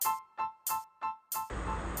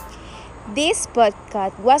This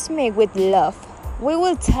podcast was made with love. We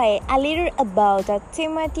will tell a little about a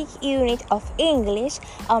thematic unit of English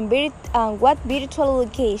and what virtual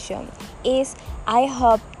education is. I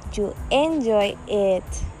hope you enjoy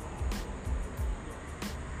it.